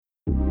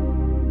Oh,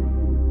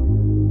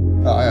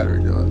 I gotta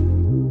redo it.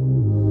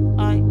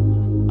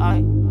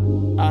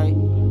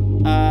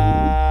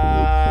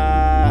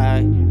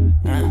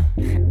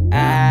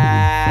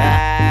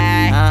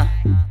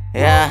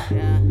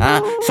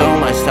 So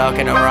much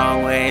talking the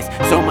wrong ways,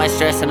 so much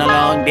stress in a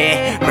long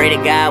day. Pray to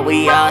God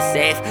we all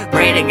safe,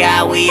 pray to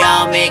God we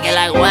all make it.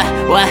 Like what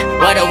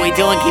are we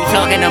doing? Keep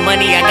talking the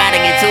money, I gotta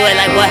get to it.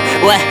 Like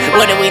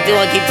what are we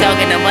doing? Keep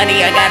talking the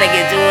money, I gotta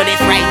get to it.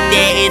 It's right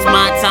there, it's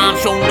my time.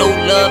 Show no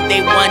love,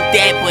 they want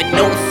that, but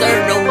no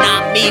sir, no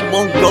not me.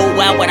 Won't go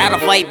out without a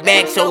fight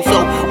back. So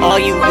are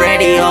you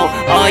ready, oh?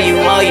 Are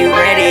you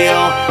ready,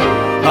 oh?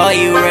 Are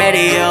you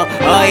ready, oh?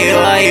 Are you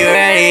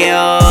ready,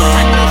 oh?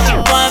 I know she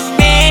want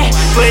me,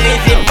 but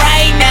is it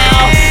right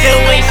now? The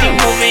way she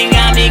moving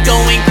got me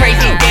going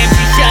crazy. Damn,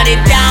 she shut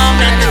it down.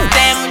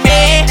 Understand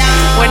me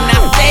when I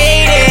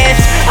say this?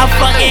 I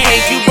fucking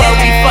hate you, but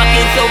we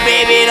fucking, so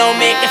baby, don't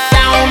make a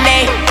sound,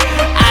 eh?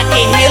 I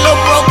can heal a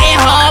broken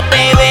heart,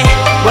 baby,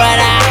 but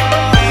I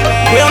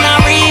will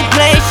not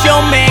replace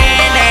your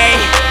man, eh?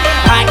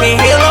 I can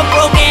heal a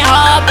broken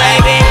heart,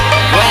 baby,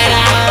 but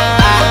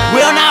I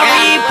will not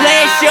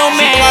replace your man.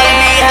 She calling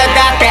me her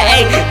doctor,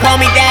 ayy. Call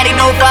me daddy,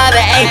 no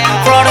father, ayy.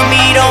 Fraud on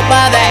me, don't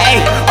bother,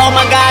 ayy. All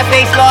my guys,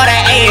 they slaughter,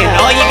 ayy. And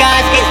all you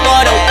guys get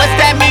slaughtered. What's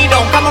that mean?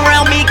 Don't come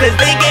around me, cause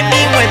they get me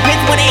when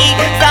bitch wanna eat.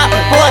 Stop,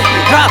 push,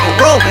 drop,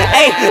 roll,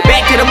 ayy.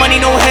 Back to the money,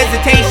 no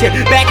hesitation.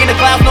 Back in the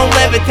clouds, no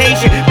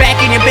levitation. Back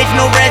in your bitch,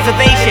 no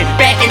reservation.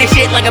 Back in the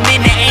shit like I'm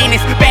in the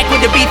anus. Back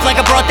with the beef like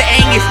I brought the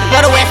Angus.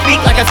 Love the way I speak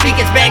like I speak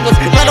in Spanglish.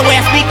 Love the way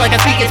I speak like I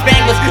speak in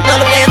Spanglish. Love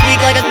the way I speak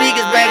like I speak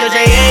in Spanglish,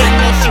 ayy. I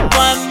know she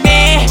want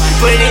me,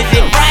 but is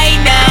it right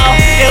now?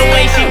 The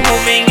way she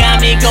moving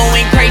got me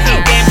going crazy.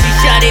 Damn, she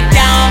shut it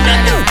down.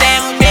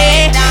 Understand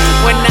me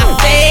when I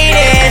say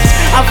this?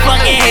 I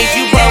fucking hate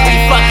you, but we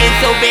fucking,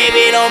 so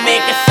baby, don't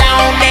make a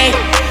sound, eh?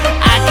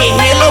 I can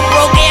heal a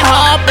broken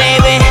heart,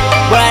 baby,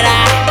 but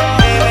I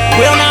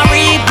will not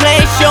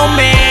replace your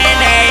man,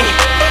 eh?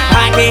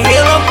 I can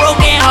heal a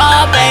broken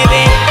heart,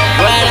 baby,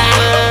 but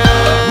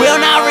I will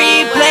not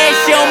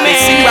replace your man.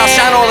 They see you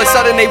outshine, all of a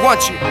sudden they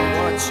want you.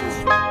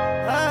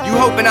 You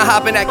hoping I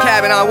hop in that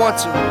cab and I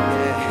want to.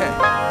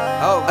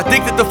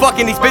 Addicted to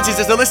fucking these bitches,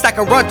 there's a list I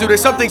can run through.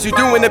 There's some things you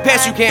do in the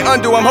past you can't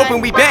undo. I'm hoping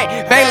we bang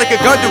like a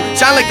gun do,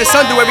 shine like the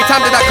sun do every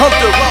time that I come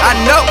through. I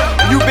know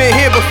you've been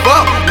here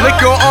before,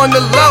 liquor on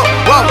the low.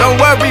 Whoa,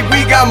 don't worry,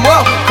 we got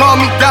more. Call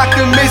me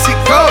Dr.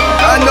 MizzyCoke.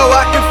 I know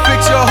I can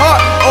fix your heart,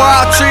 or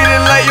I'll treat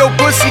it like your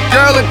pussy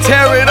girl and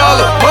tear it all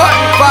apart.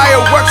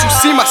 Fireworks, you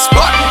see my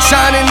spot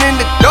shining in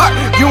the dark.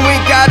 You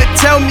ain't gotta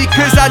tell me,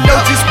 cause I know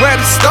just where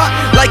to start.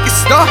 Like a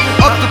star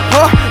up the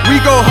park,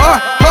 we go hard,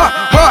 hard,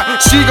 hard.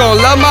 She gon'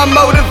 love my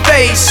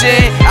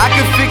motivation. I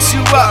can fix you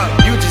up,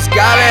 you just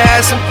gotta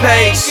have some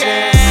patience.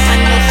 I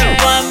know she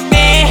want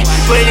me,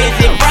 but is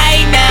it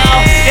right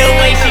now? The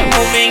way she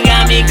moving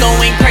got me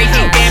going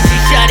crazy. Damn, she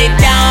shut it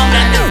down.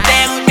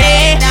 Understand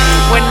me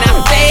when I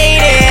say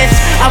this?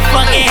 I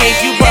fucking hate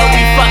you, but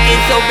we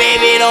fucking, so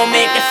baby, don't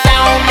make a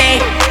sound,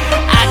 eh?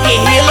 I can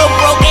heal a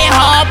broken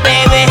heart,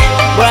 baby,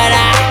 but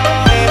I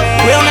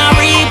will not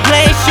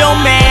replace your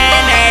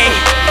man, eh?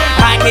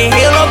 I can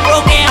heal a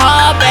broken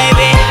heart,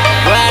 baby,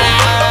 but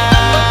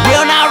I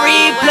will not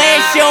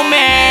replace your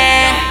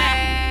man.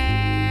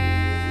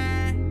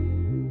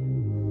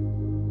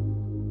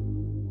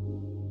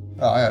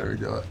 Oh, I gotta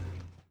redo it.